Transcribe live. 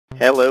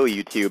Hello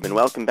YouTube, and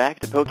welcome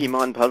back to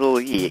Pokemon Puzzle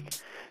League.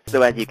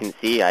 So as you can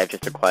see, I've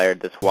just acquired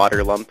this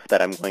water lump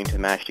that I'm going to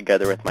mash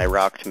together with my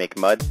rock to make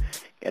mud.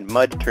 And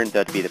mud turns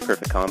out to be the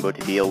perfect combo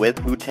to deal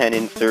with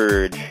Lieutenant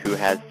Surge, who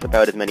has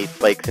about as many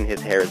spikes in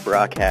his hair as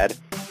Brock had.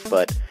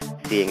 But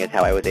seeing as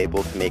how I was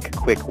able to make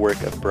quick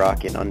work of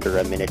Brock in under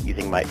a minute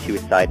using my 2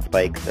 side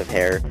spikes of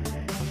hair,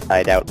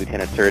 I doubt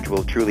Lieutenant Surge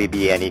will truly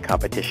be any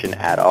competition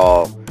at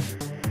all.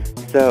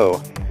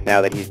 So, now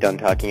that he's done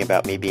talking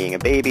about me being a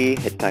baby,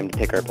 it's time to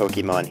pick our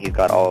Pokemon. He's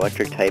got all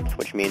electric types,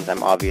 which means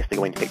I'm obviously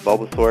going to pick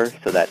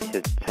Bulbasaur, so that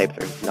his types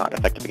are not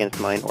effective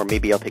against mine, or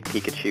maybe I'll pick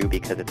Pikachu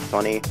because it's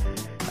funny.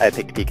 I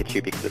picked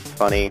Pikachu because it's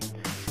funny.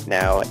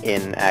 Now,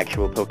 in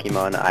actual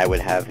Pokemon, I would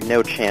have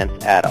no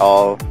chance at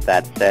all.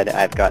 That said,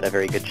 I've got a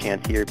very good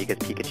chance here because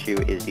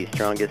Pikachu is the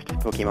strongest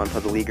Pokemon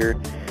Puzzle Leaguer.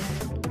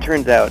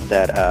 Turns out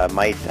that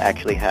mice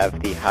actually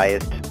have the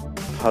highest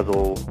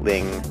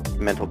puzzling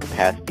mental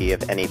capacity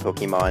of any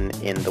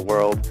Pokemon in the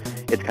world.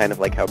 It's kind of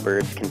like how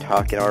birds can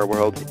talk in our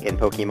world. In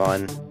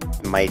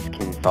Pokemon, mice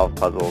can solve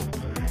puzzles.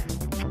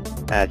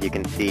 As you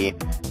can see,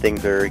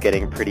 things are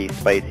getting pretty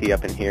spicy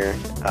up in here.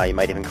 You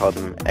might even call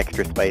them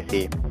extra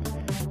spicy.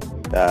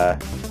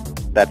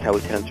 That's how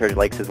Lieutenant Surge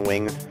likes his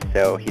wings,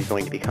 so he's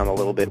going to become a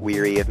little bit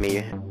weary of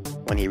me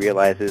when he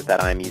realizes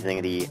that I'm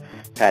using the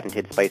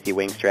patented spicy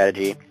wing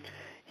strategy.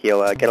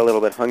 He'll get a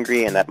little bit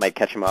hungry, and that might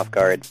catch him off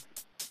guard.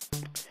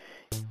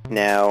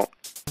 Now,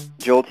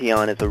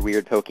 Jolteon is a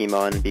weird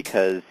Pokemon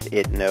because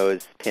it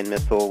knows Pin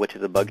Missile, which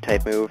is a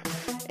Bug-type move,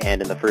 and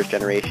in the first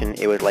generation,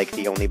 it was like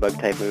the only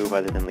Bug-type move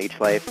other than Leech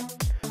Life.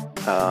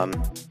 And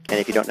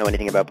if you don't know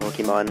anything about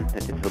Pokemon,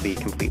 this will be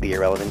completely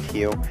irrelevant to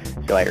you,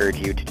 so I urge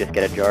you to just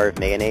get a jar of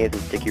mayonnaise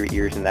and stick your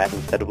ears in that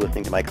instead of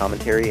listening to my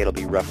commentary. It'll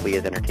be roughly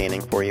as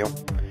entertaining for you.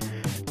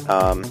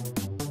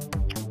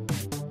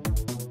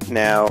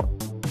 Now,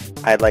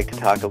 I'd like to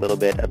talk a little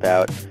bit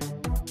about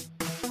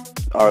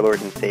our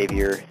Lord and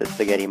Savior, the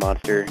Spaghetti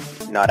Monster.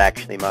 Not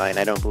actually mine.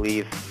 I don't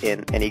believe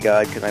in any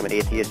god because I'm an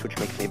atheist, which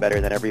makes me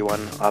better than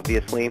everyone,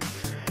 obviously.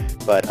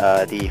 But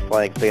the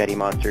Flying Spaghetti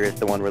Monster is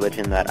the one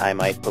religion that I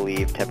might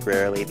believe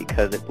temporarily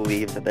because it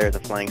believes that there's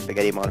a Flying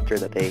Spaghetti Monster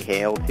that they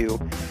hail to.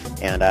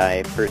 And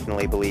I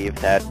personally believe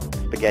that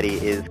spaghetti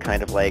is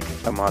kind of like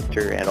a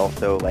monster and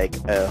also like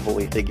a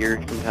holy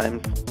figure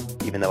sometimes,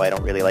 even though I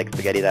don't really like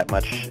spaghetti that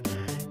much.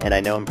 And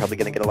I know I'm probably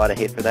going to get a lot of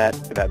hate for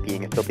that, about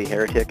being a filthy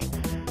heretic.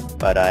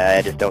 But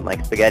I just don't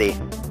like spaghetti.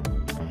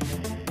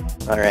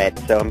 Alright,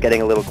 so I'm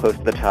getting a little close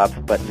to the top,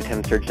 but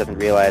Lieutenant Surge doesn't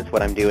realize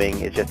what I'm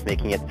doing is just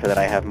making it so that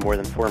I have more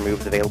than 4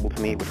 moves available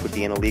to me, which would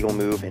be an illegal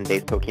move in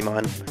base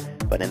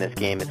Pokemon. But in this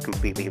game, it's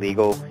completely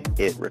legal.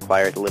 It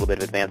requires a little bit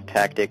of advanced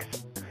tactics.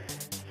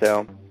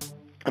 So,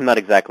 I'm not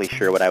exactly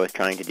sure what I was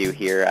trying to do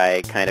here.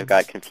 I kind of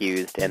got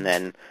confused, and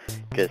then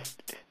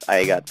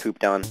I got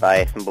pooped on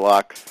by some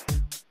blocks.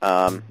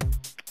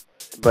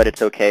 But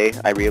it's okay.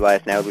 I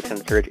realize now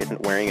Lieutenant Surge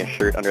isn't wearing a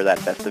shirt under that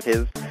vest of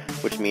his,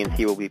 which means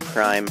he will be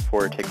prime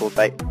for tickle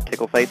fights.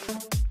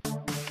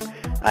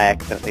 I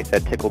accidentally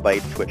said tickle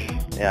bites, which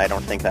I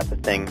don't think that's a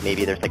thing.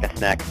 Maybe there's like a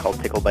snack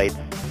called tickle bites.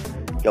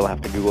 You'll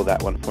have to Google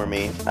that one for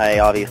me. I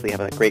obviously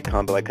have a great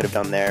combo I could have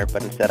done there,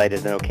 but instead I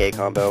did an okay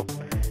combo.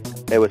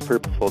 It was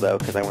purposeful though,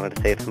 because I wanted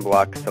to save some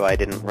blocks so I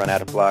didn't run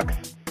out of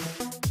blocks.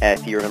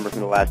 If you remember from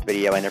the last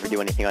video, I never do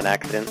anything on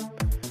accident.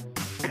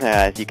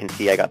 As you can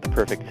see, I got the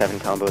perfect 7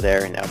 combo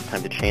there, and now it's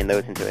time to chain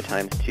those into a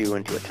 ×2,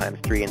 into a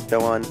 ×3, and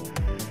so on.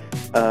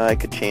 I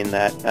could chain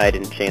that. I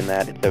didn't chain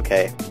that. It's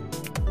okay.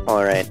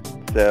 Alright,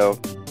 so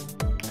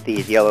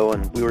these yellow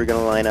and blue are going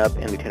to line up,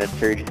 and Lieutenant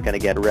Surge is going to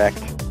get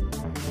wrecked.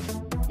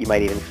 You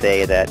might even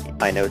say that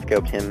I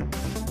no-scoped him.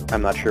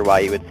 I'm not sure why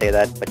you would say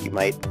that, but you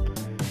might.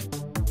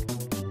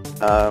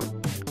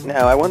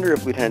 Now, I wonder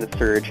if Lieutenant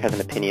Surge has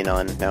an opinion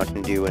on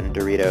Mountain Dew and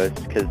Doritos,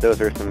 because those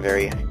are some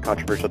very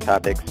controversial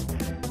topics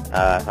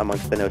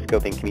amongst the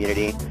no-scoping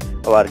community.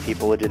 A lot of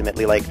people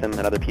legitimately like them,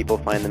 and other people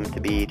find them to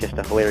be just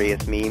a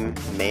hilarious meme,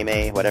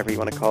 whatever you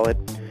want to call it.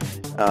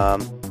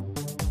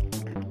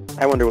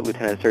 I wonder what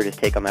Lieutenant Surge's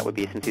take on that would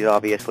be, since he's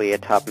obviously a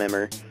top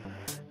member.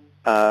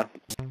 Out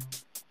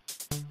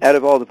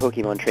of all the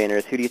Pokemon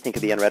trainers, who do you think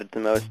would be on Reddit the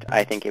most?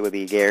 I think it would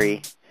be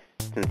Gary,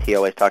 since he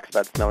always talks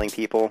about smelling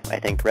people. I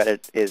think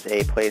Reddit is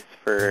a place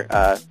for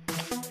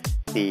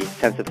the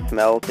sense of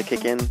smell to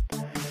kick in.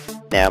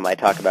 Now, my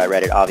talk about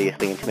Reddit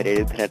obviously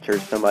intimidated Lieutenant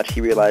Surge so much he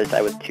realized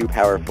I was too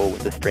powerful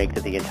with the strength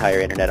of the entire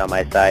internet on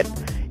my side,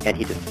 and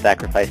he just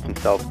sacrificed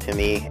himself to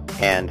me,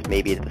 and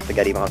maybe to the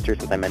Spaghetti Monster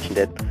since I mentioned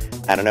it.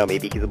 I don't know,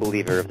 maybe he's a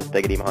believer of the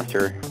Spaghetti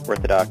Monster,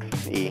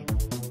 orthodoxy,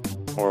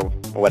 or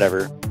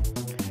whatever.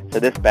 So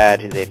this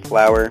badge is a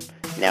flower.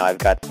 Now I've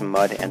got some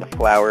mud and a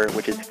flower,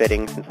 which is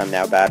fitting since I'm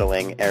now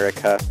battling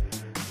Erica.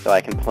 So I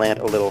can plant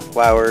a little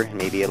flower, and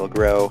maybe it'll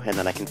grow, and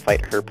then I can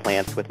fight her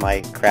plants with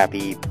my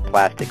crappy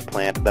plastic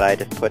plant that I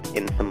just put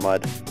in some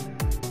mud.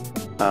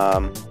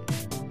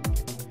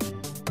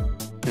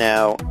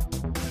 Now,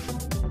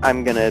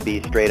 I'm gonna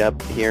be straight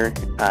up here.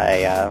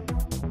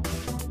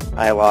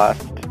 I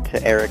lost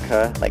to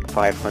Erica like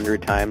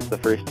 500 times the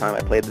first time I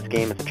played this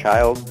game as a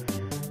child.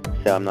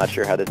 so I'm not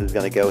sure how this is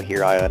going to go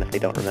here. I honestly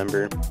don't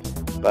remember.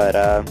 But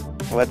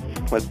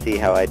let's see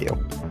how I do.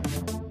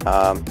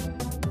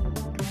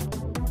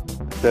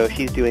 So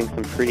she's doing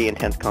some pretty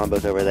intense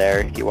combos over there.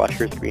 If you watch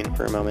her screen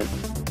for a moment.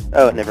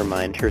 Oh, never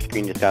mind. Her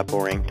screen just got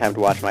boring. Time to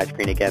watch my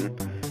screen again.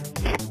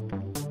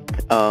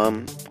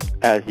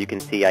 As you can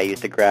see, I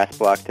used a grass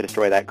block to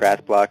destroy that grass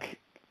block.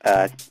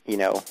 You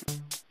know,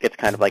 it's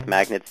kind of like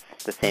magnets.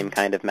 The same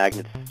kind of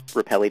magnets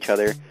repel each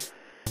other.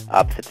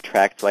 Opposites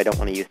attract, so I don't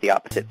want to use the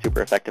opposite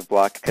super effective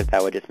block, because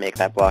that would just make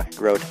that block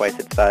grow twice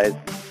its size.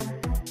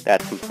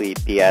 That's complete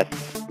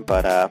BS,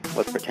 but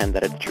let's pretend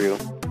that it's true.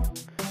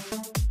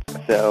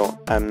 So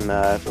I'm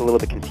a little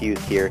bit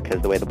confused here,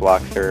 because the way the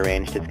blocks are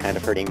arranged is kind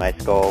of hurting my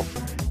skull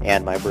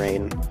and my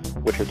brain,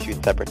 which are two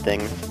separate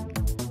things.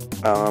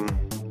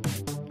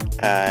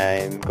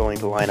 I'm going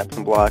to line up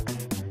some blocks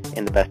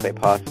in the best way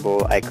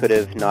possible. I could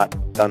have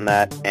not done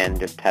that and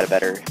just had a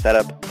better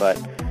setup, but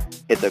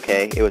it's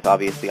okay. It was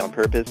obviously on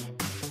purpose.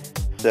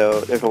 So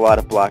there's a lot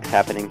of blocks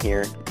happening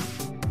here,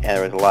 and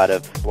there was a lot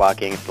of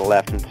blocking to the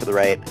left and to the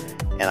right,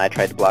 and I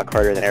tried to block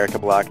harder than Erica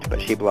blocked,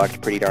 but she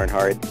blocked pretty darn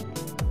hard.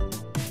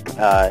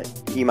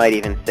 You might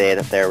even say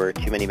that there were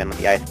too many men on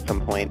the ice at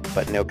some point,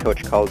 but no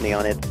coach called me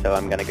on it, so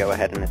I'm going to go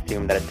ahead and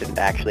assume that it didn't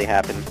actually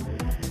happen.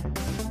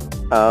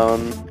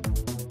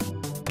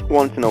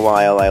 Once in a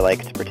while I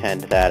like to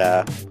pretend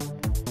that,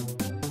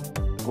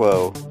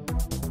 whoa.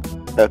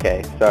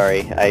 Okay,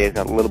 sorry, I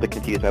got a little bit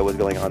confused by what was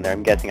going on there.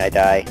 I'm guessing I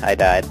died.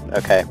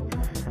 Okay.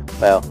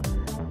 Well,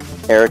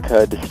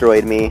 Erica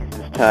destroyed me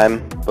this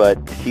time, but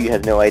she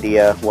has no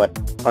idea what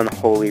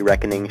unholy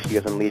reckoning she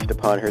has unleashed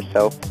upon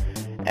herself,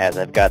 as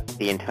I've got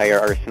the entire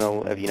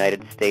arsenal of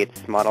United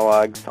States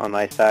monologues on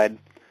my side.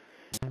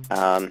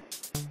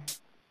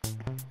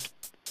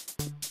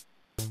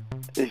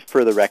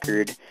 For the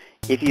record,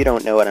 if you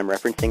don't know what I'm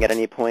referencing at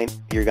any point,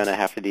 you're going to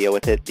have to deal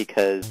with it,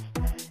 because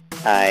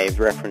I've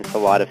referenced a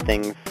lot of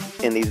things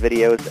in these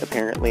videos,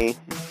 apparently.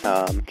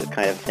 Just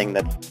kind of a thing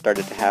that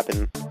started to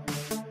happen.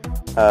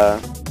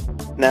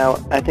 Now,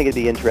 I think it'd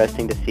be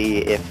interesting to see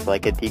if,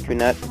 like, a Deku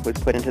Nut was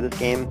put into this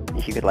game.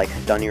 If you could, like,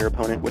 stun your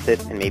opponent with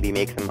it and maybe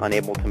make them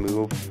unable to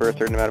move for a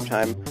certain amount of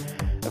time.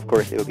 Of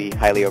course, it would be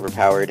highly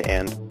overpowered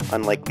and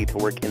unlikely to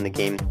work in the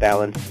game's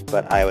balance,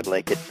 but I would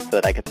like it so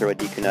that I could throw a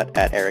Deku Nut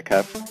at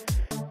Erica.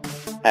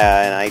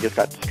 And I just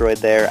got destroyed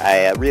there.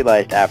 I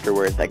realized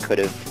afterwards I could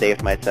have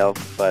saved myself,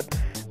 but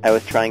I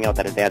was trying out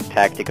that advanced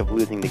tactic of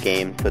losing the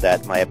game so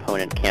that my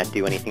opponent can't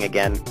do anything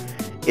again.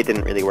 It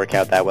didn't really work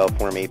out that well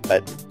for me,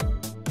 but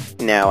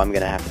now I'm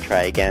going to have to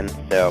try again,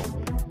 so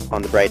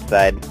on the bright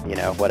side, you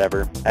know,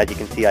 whatever. As you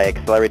can see, I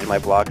accelerated my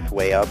blocks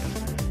way up.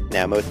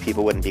 Now, most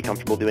people wouldn't be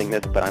comfortable doing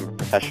this, but I'm a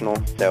professional,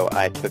 so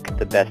I took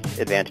the best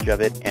advantage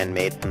of it and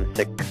made some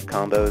sick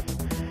combos.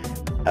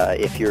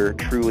 If you're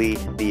truly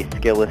the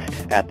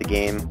skillest at the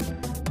game,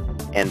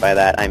 and by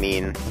that I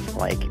mean,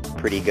 like,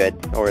 pretty good,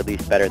 or at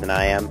least better than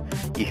I am,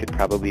 you should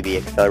probably be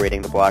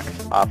accelerating the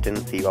blocks often,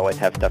 so you always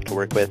have stuff to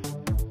work with.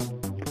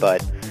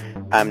 But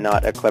I'm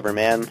not a clever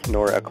man,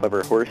 nor a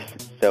clever horse,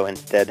 so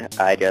instead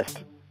I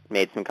just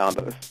made some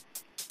combos.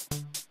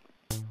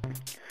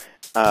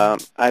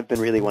 I've been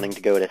really wanting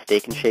to go to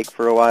Steak and Shake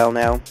for a while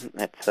now.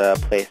 It's a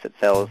place that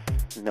sells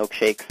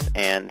milkshakes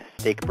and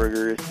steak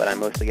burgers, but I'm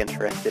mostly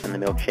interested in the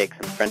milkshakes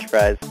and french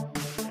fries.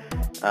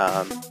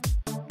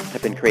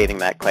 I've been craving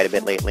that quite a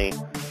bit lately.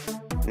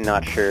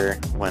 Not sure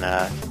when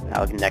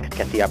I'll next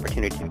get the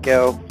opportunity to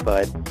go,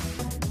 but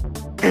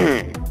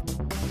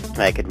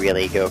I could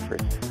really go for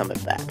some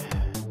of that.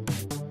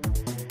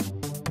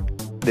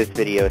 This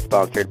video is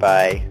sponsored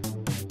by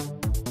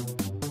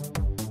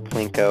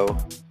Plinko,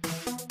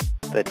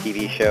 the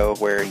TV show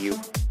where you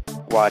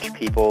watch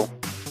people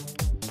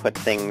put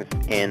things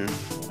in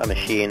a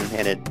machine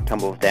and it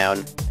tumbles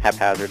down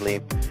haphazardly,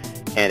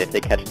 and if they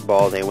catch the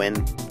ball, they win.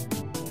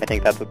 I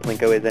think that's what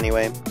Plinko is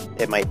anyway.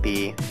 It might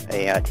be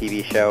a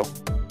TV show.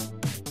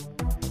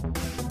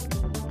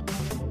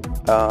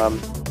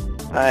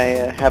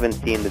 I haven't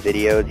seen the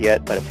videos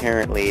yet, but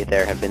apparently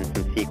there have been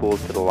some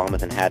sequels to the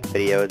Llamas and Hats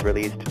videos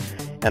released,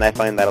 and I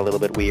find that a little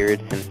bit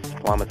weird, since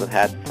Llamas with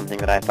Hats is something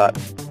that I thought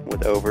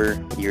was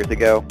over years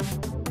ago.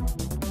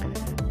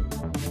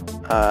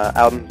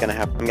 I'm gonna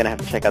have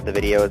to check out the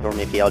videos, or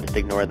maybe I'll just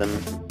ignore them,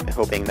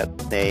 hoping that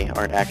they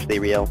aren't actually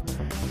real.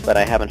 But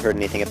I haven't heard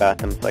anything about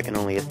them, so I can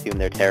only assume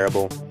they're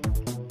terrible.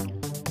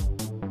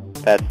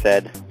 That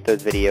said,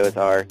 those videos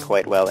are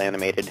quite well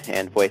animated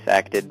and voice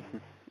acted.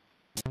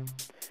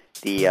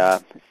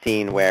 The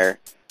scene where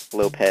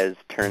Lopez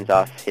turns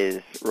off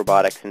his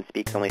robotics and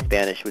speaks only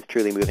Spanish was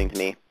truly moving to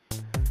me.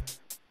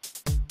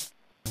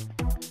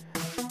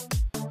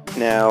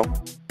 Now,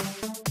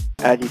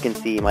 as you can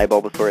see, my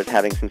Bulbasaur is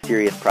having some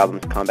serious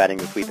problems combating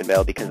this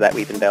Weepinbell, because that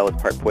Weepinbell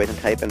is part poison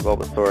type, and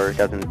Bulbasaur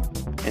doesn't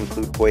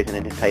include poison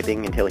in his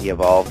typing until he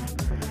evolves,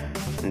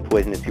 and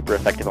poison is super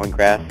effective on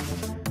grass.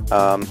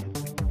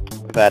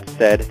 That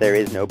said, there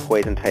is no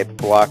poison type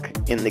block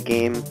in the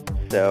game,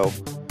 so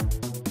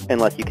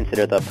unless you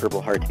consider the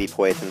purple heart to be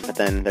poison, but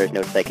then there's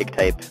no psychic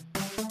type.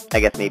 I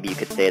guess maybe you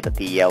could say that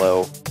the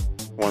yellow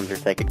ones are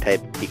psychic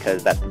types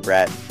because that's the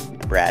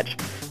badge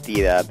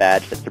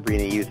that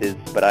Sabrina uses.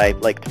 But I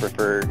like to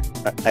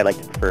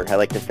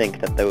think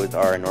that those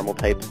are normal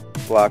type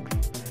blocks.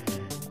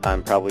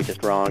 I'm probably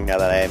just wrong now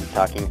that I am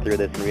talking through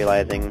this and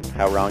realizing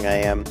how wrong I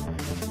am.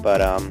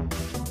 But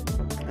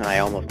I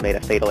almost made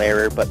a fatal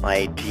error, but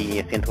my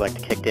genius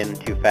intellect kicked in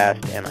too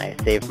fast and I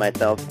saved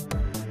myself.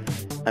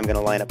 I'm going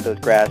to line up those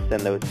grass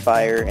and those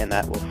fire, and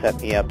that will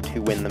set me up to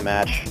win the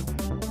match.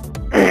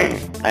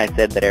 I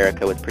said that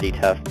Erica was pretty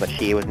tough, but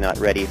she was not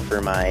ready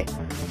for my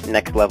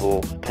next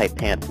level type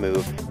pants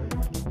move.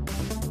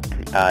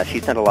 She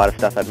sent a lot of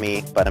stuff at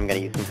me, but I'm going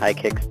to use some high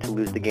kicks to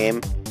lose the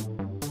game.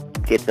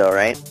 It's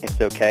alright. It's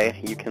okay.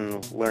 You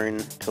can learn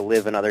to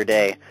live another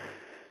day.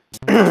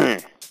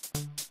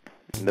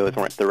 Those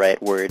weren't the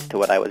right words to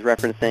what I was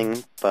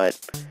referencing, but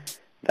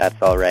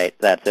that's alright.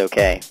 That's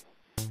okay.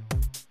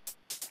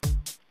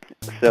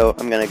 So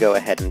I'm going to go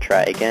ahead and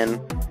try again.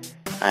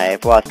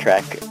 I've lost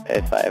track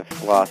if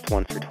I've lost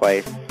once or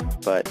twice,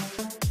 but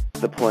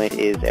the point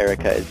is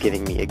Erica is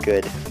giving me a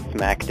good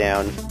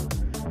smackdown.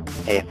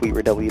 If we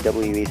were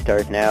WWE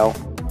stars now,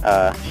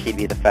 she'd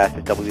be the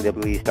fastest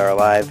WWE star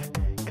alive,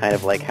 kind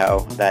of like how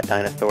that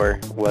dinosaur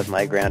was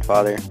my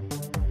grandfather.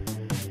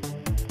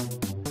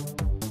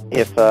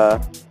 If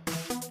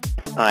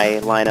I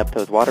line up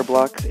those water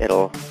blocks,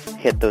 it'll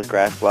hit those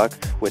grass blocks,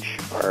 which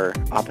are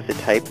opposite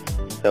types,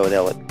 so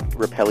they'll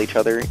repel each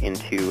other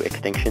into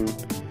extinction.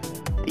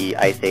 The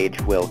Ice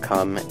Age will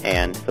come,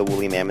 and the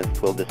woolly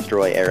mammoths will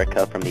destroy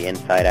Erica from the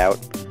inside out.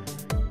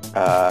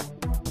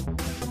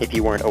 If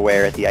you weren't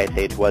aware, the Ice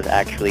Age was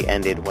actually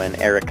ended when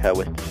Erica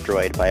was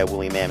destroyed by a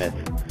woolly mammoth,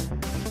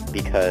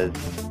 because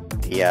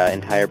the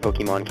entire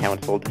Pokemon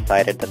Council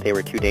decided that they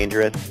were too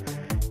dangerous,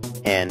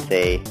 and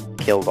they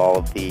killed all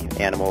of the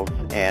animals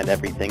and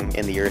everything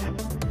in the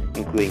earth,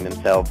 including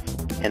themselves.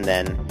 And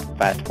then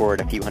fast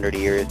forward a few hundred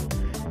years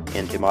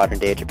into modern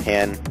day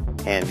Japan,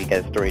 and we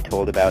get a story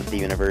told about the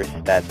universe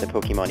that the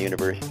Pokemon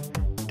universe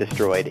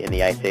destroyed in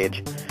the Ice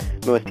Age.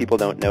 Most people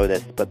don't know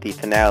this, but the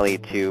finale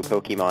to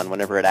Pokemon,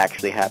 whenever it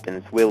actually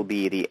happens, will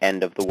be the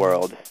end of the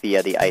world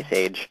via the Ice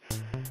Age,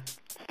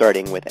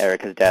 starting with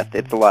Erica's death.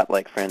 It's a lot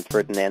like Franz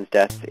Ferdinand's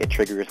death. It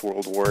triggers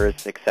world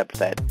wars, except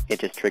that it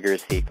just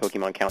triggers the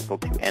Pokemon Council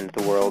to end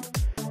the world.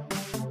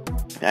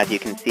 As you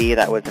can see,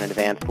 that was an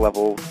advanced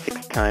level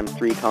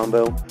 6x3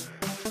 combo,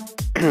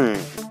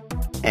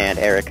 and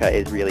Erica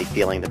is really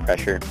feeling the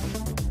pressure.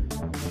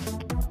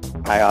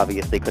 I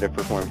obviously could have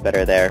performed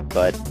better there,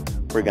 but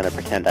we're going to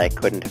pretend I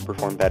couldn't have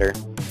performed better.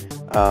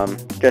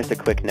 Just a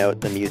quick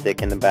note, the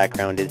music in the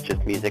background is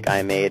just music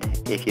I made.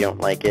 If you don't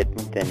like it,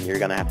 then you're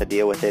going to have to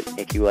deal with it.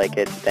 If you like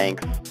it,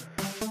 thanks.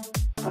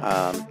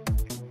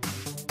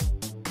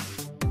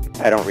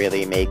 I don't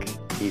really make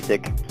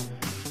music.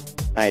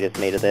 I just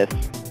made this.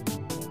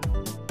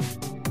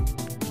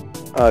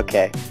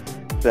 Okay,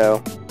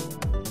 so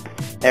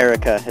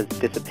Erica has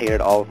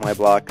dissipated all of my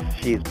blocks.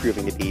 She's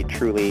proving to be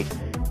truly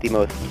the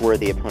most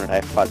worthy opponent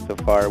I've fought so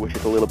far, which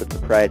is a little bit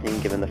surprising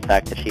given the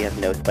fact that she has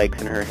no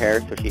spikes in her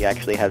hair, so she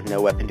actually has no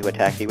weapon to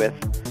attack me with.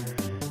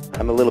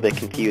 I'm a little bit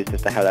confused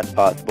as to how that's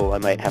possible. I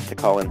might have to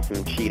call in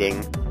some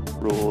cheating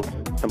rules.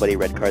 Somebody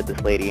red card this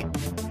lady.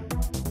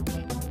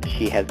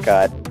 She has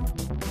got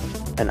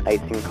an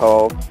icing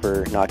call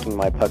for knocking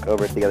my puck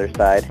over to the other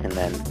side and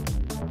then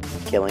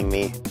killing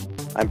me.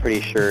 I'm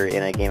pretty sure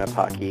in a game of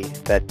hockey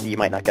that you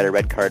might not get a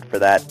red card for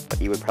that,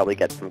 but you would probably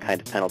get some kind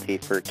of penalty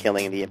for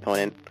killing the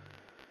opponent.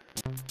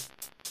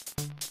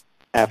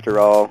 After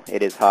all,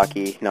 it is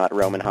hockey, not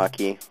Roman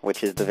hockey,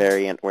 which is the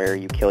variant where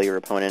you kill your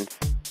opponents.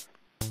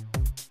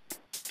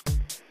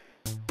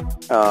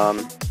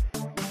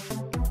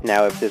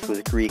 Now if this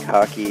was Greek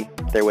hockey,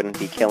 there wouldn't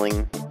be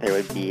killing, there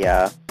would be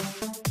a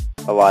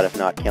lot of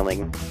not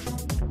killing.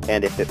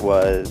 And if it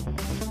was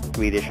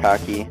Swedish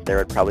hockey, there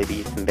would probably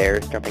be some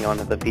bears jumping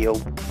onto the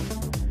field.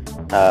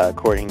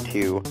 According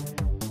to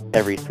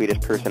every Swedish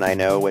person I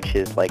know, which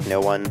is like no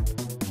one,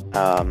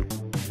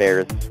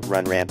 bears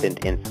run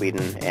rampant in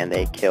Sweden and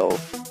they kill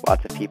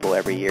lots of people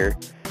every year.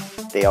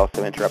 They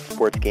also interrupt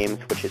sports games,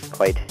 which is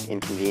quite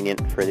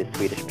inconvenient for the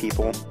Swedish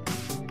people.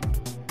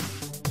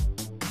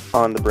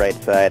 On the bright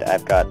side,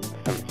 I've got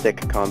some sick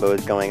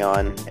combos going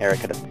on.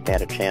 Erica doesn't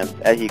stand a chance.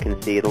 As you can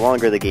see, the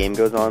longer the game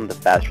goes on, the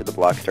faster the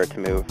blocks start to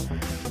move.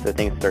 So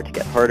things start to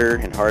get harder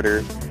and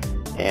harder,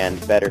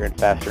 and better and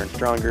faster and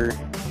stronger,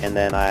 and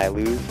then I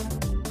lose.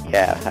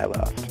 Yeah, I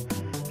lost.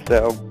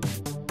 So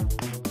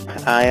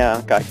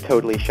I got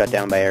totally shut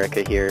down by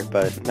Erica here,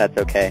 but that's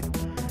okay.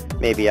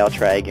 Maybe I'll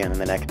try again in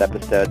the next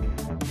episode.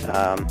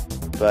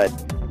 But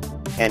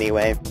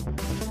anyway,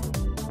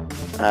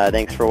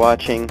 thanks for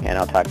watching, and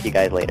I'll talk to you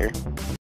guys later.